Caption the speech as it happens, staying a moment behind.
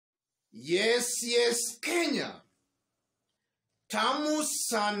Yes, Kenya. Tamu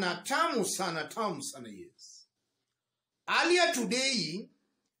sana, yes. Earlier today,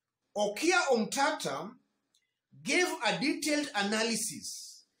 Okia Omtata gave a detailed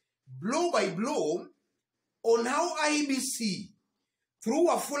analysis, blow by blow, on how IEBC, through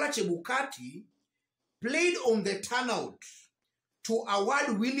Wafula Chebukati, played on the turnout to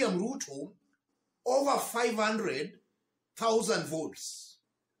award William Ruto over 500,000 votes.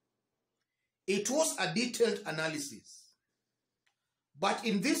 It was a detailed analysis. But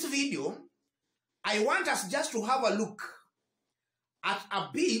in this video, I want us just to have a look at a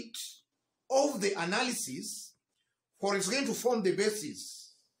bit of the analysis, for it's going to form the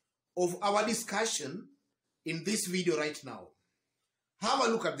basis of our discussion in this video right now. Have a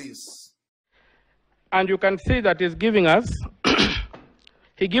look at this. And you can see that he's giving us,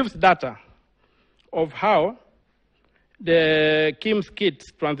 he gives data of how the KIMS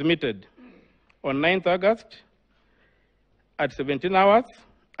kits transmitted on 9th August at 17 hours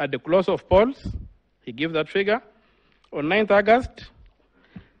at the close of polls. He gives that figure. On 9th August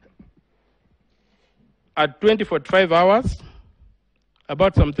at 20:45 hours,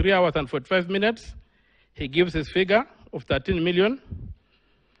 about some 3 hours and 45 minutes, he gives his figure of 13 million.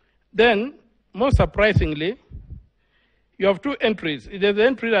 Then, most surprisingly, you have two entries. There's the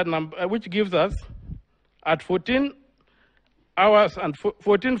entry that which gives us at 14 hours and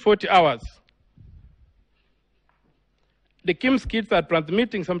 14:40 hours. The KIMS kits are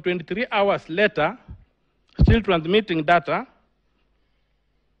transmitting some 23 hours later, still transmitting data.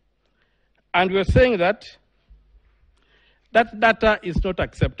 And we're saying that that data is not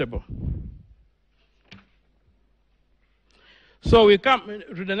acceptable. So we come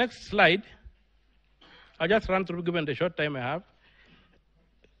to the next slide. I'll just run through given the short time I have.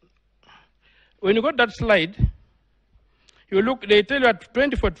 When you got that slide, you look, they tell you at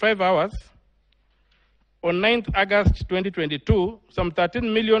 20:45 hours, on 9th August 2022, some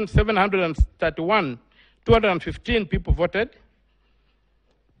 13,731,215 people voted.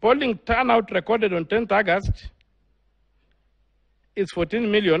 Polling turnout recorded on 10th August is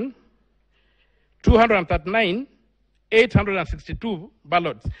 14,239,862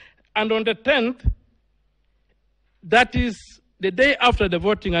 ballots. And on the 10th, that is the day after the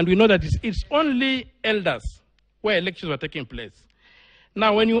voting, and we know that it's only elders where elections were taking place.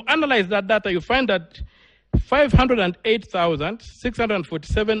 Now, when you analyze that data, you find that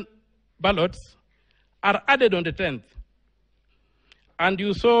 508,647 ballots are added on the 10th. And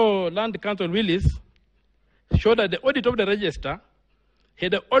you saw Land Council Willis show that the audit of the register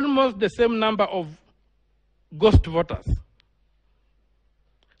had almost the same number of ghost voters.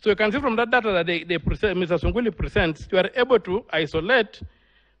 So you can see from that data that Mr. Sunguli presents, you are able to isolate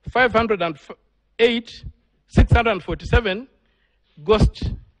 508,647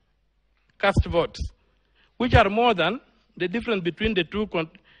 ghost cast votes, which are more than the difference between the two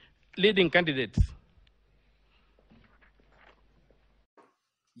leading candidates.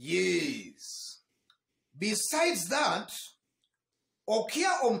 Yes. Besides that,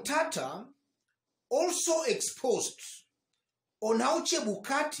 Okia Omtata also exposed on how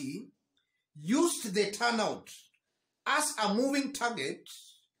Chebukati used the turnout as a moving target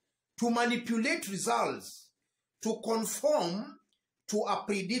to manipulate results to conform to a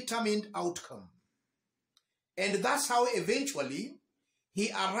predetermined outcome. And that's how eventually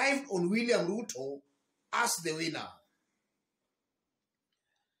he arrived on William Ruto as the winner.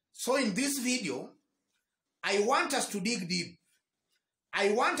 So in this video, I want us to dig deep.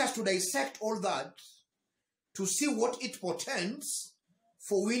 I want us to dissect all that to see what it portends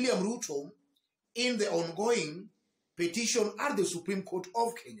for William Ruto in the ongoing petition at the Supreme Court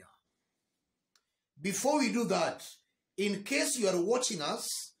of Kenya. Before we do that, in case you are watching us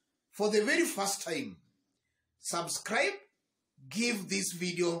for the very first time, subscribe, give this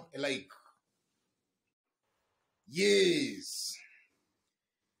video a like. Yes.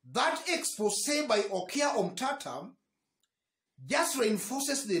 That expose by Okia Omtata just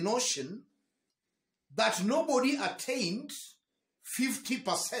reinforces the notion that nobody attained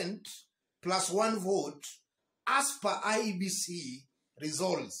 50% plus one vote as per IEBC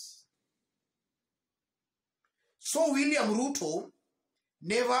results. So William Ruto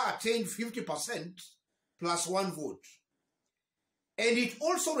never attained 50% plus one vote. And it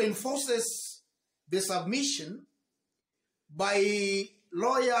also reinforces the submission by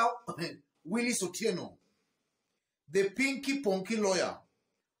lawyer Willis Otieno, the Pinky Ponky lawyer,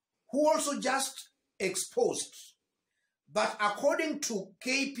 who also just exposed that according to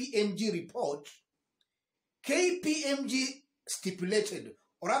KPMG report, KPMG stipulated,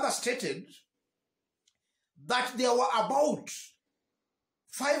 or rather stated, that there were about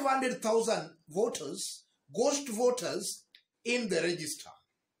 500,000 voters, ghost voters in the register.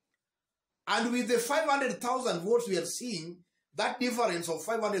 And with the 500,000 votes we are seeing, that difference of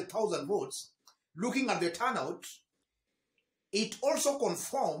 500,000 votes, looking at the turnout, it also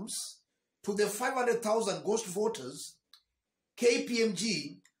conforms to the 500,000 ghost voters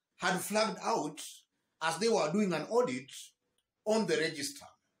KPMG had flagged out as they were doing an audit on the register.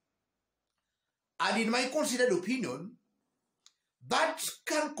 And in my considered opinion, that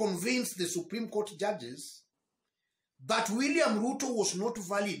can convince the Supreme Court judges that William Ruto was not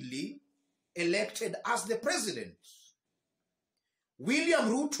validly elected as the president. William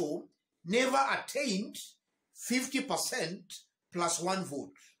Ruto never attained 50% plus one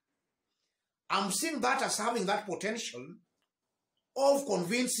vote. I'm seeing that as having that potential of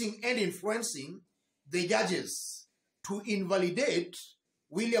convincing and influencing the judges to invalidate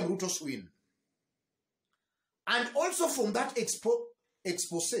William Ruto's win. And also from that expose,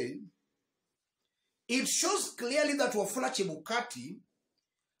 it shows clearly that Wafula Chebukati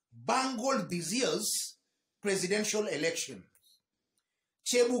bungled this year's presidential election.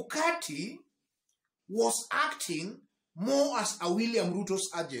 Chebukati was acting more as a William Ruto's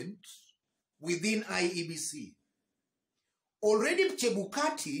agent within IEBC. Already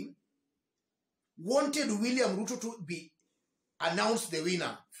Chebukati wanted William Ruto to be announced the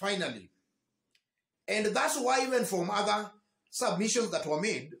winner, finally. And that's why even from other submissions that were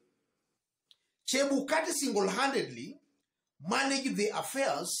made, Chebukati single-handedly managed the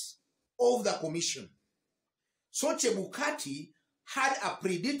affairs of the commission. So Chebukati had a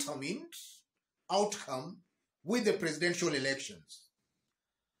predetermined outcome with the presidential elections.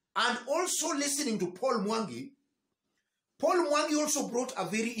 And also listening to Paul Mwangi also brought a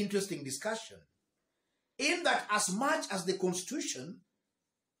very interesting discussion in that as much as the Constitution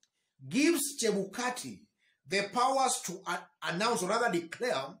gives Chebukati the powers to announce or rather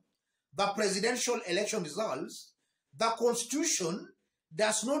declare the presidential election results, the Constitution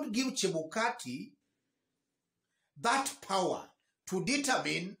does not give Chebukati that power to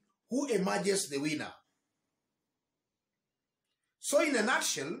determine who emerges the winner. So in a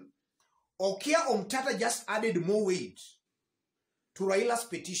nutshell, Okia Omtata just added more weight to Raila's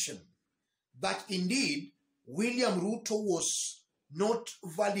petition that indeed William Ruto was not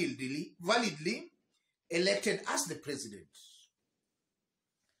validly elected as the president.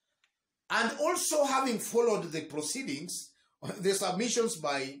 And also having followed the proceedings, the submissions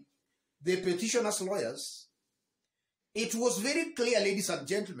by the petitioner's lawyers, it was very clear, ladies and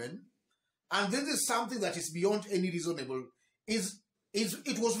gentlemen, and this is something that is beyond any reasonable,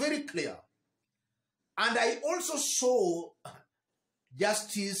 it was very clear. And I also saw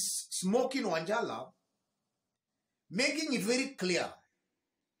Justice Smokin Wanjala making it very clear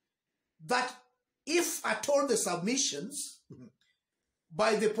that if at all the submissions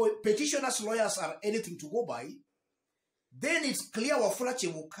by the petitioner's lawyers are anything to go by, then it's clear Wafula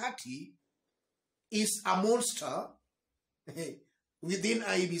Chebukati is a monster within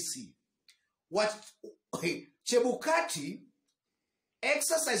IEBC. What Chebukati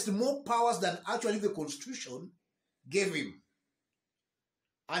exercised more powers than actually the Constitution gave him.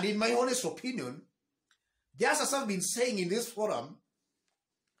 And in my honest opinion, just as I've been saying in this forum,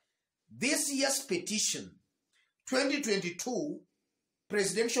 this year's petition, 2022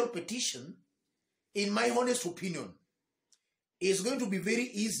 presidential petition, in my honest opinion, is going to be very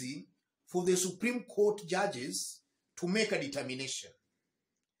easy for the Supreme Court judges to make a determination.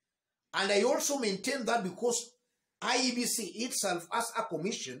 And I also maintain that because IEBC itself as a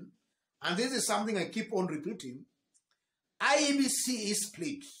commission, and this is something I keep on repeating, IEBC is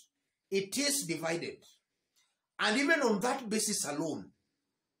split. It is divided. And even on that basis alone,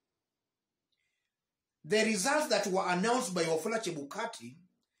 the results that were announced by Wafula Chebukati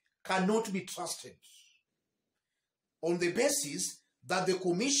cannot be trusted on the basis that the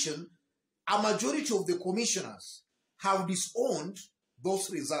commission, a majority of the commissioners, have disowned those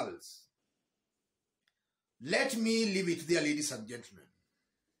results. Let me leave it there, ladies and gentlemen.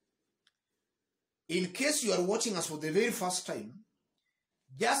 In case you are watching us for the very first time,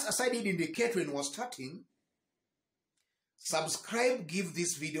 just as I did indicate when we were starting, subscribe, give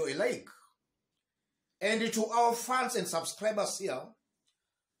this video a like. And to our fans and subscribers here,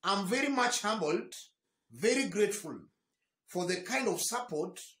 I'm very much humbled, very grateful for the kind of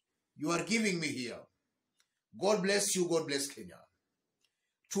support you are giving me here. God bless you, God bless Kenya.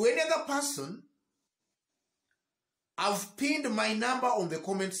 To any other person, I've pinned my number on the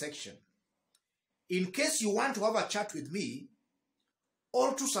comment section. In case you want to have a chat with me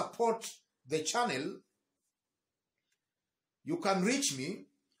or to support the channel, you can reach me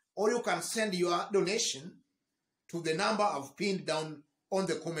or you can send your donation to the number I've pinned down on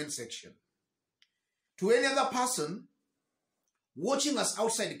the comment section. To any other person watching us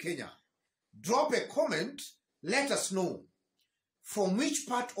outside Kenya, drop a comment, let us know from which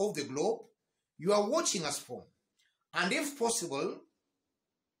part of the globe you are watching us from. And if possible,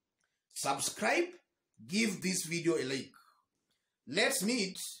 subscribe, give this video a like. Let's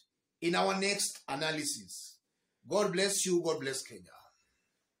meet in our next analysis. God bless you. God bless Kenya.